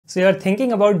So you're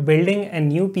thinking about building a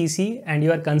new PC and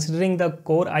you are considering the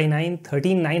Core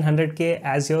i9-13900K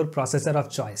as your processor of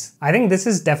choice. I think this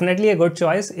is definitely a good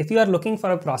choice if you are looking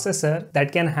for a processor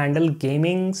that can handle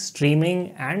gaming,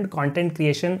 streaming, and content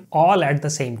creation all at the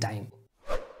same time.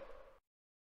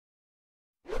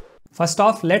 First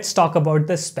off, let's talk about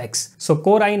the specs. So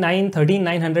Core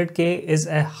i9-13900K is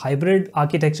a hybrid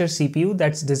architecture CPU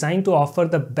that's designed to offer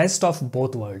the best of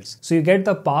both worlds. So you get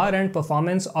the power and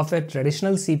performance of a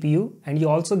traditional CPU and you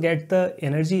also get the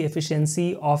energy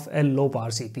efficiency of a low power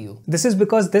CPU. This is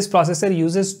because this processor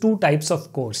uses two types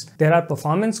of cores. There are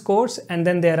performance cores and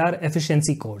then there are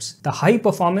efficiency cores. The high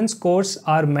performance cores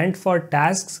are meant for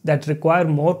tasks that require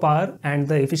more power and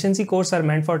the efficiency cores are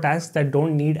meant for tasks that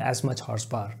don't need as much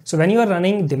horsepower. So when you are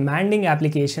running demanding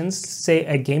applications, say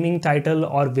a gaming title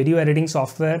or video editing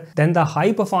software, then the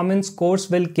high performance cores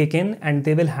will kick in and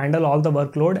they will handle all the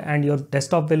workload and your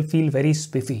desktop will feel very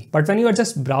spiffy. But when you are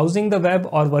just browsing the web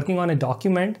or working on a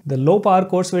document, the low power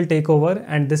cores will take over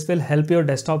and this will help your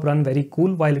desktop run very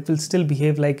cool while it will still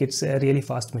behave like it's a really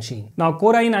fast machine. Now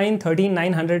Core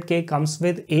i9-13900K comes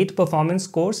with 8 performance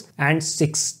cores and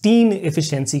 16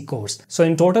 efficiency cores. So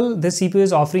in total, this CPU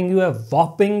is offering you a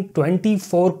whopping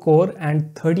 24 core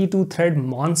and 32 thread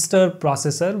monster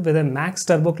processor with a max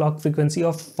turbo clock frequency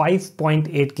of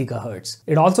 5.8 GHz.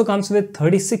 It also comes with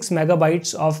 36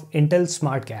 megabytes of Intel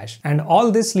Smart Cache. And all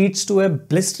this leads to a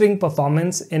blistering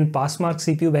performance in Passmark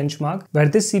CPU benchmark, where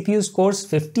this CPU scores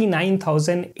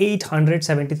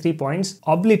 59,873 points,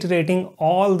 obliterating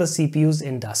all the CPUs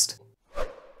in dust.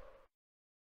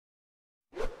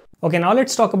 Okay, now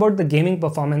let's talk about the gaming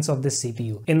performance of this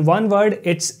CPU. In one word,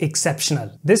 it's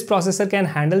exceptional. This processor can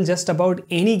handle just about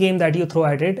any game that you throw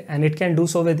at it and it can do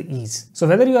so with ease. So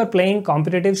whether you are playing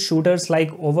competitive shooters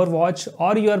like Overwatch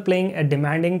or you are playing a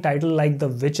demanding title like The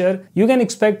Witcher, you can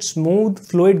expect smooth,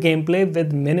 fluid gameplay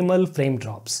with minimal frame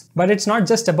drops. But it's not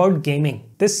just about gaming.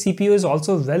 This CPU is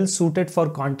also well suited for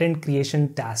content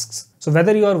creation tasks. So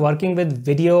whether you are working with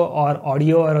video or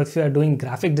audio or if you are doing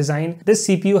graphic design, this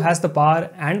CPU has the power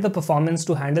and the performance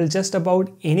to handle just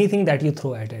about anything that you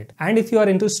throw at it. And if you are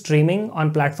into streaming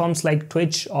on platforms like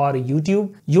Twitch or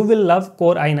YouTube, you will love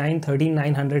Core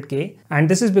i9-13900K. And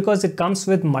this is because it comes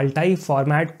with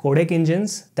multi-format codec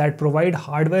engines that provide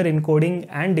hardware encoding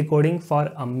and decoding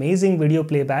for amazing video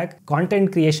playback,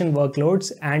 content creation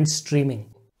workloads, and streaming.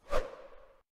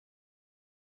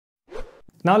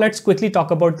 Now let's quickly talk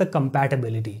about the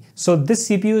compatibility. So this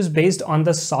CPU is based on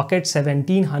the Socket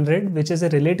 1700, which is a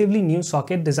relatively new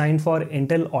socket designed for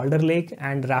Intel Alder Lake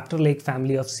and Raptor Lake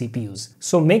family of CPUs.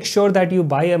 So make sure that you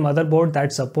buy a motherboard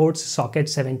that supports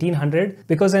Socket 1700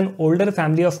 because an older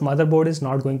family of motherboard is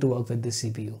not going to work with this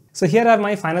CPU. So here are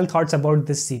my final thoughts about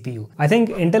this CPU. I think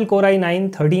Intel Core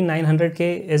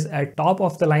i9-13900K is a top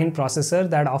of the line processor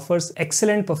that offers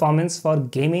excellent performance for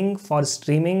gaming, for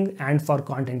streaming, and for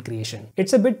content creation.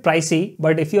 It's a bit pricey,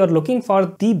 but if you are looking for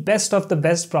the best of the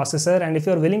best processor and if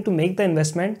you are willing to make the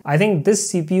investment, I think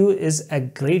this CPU is a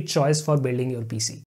great choice for building your PC.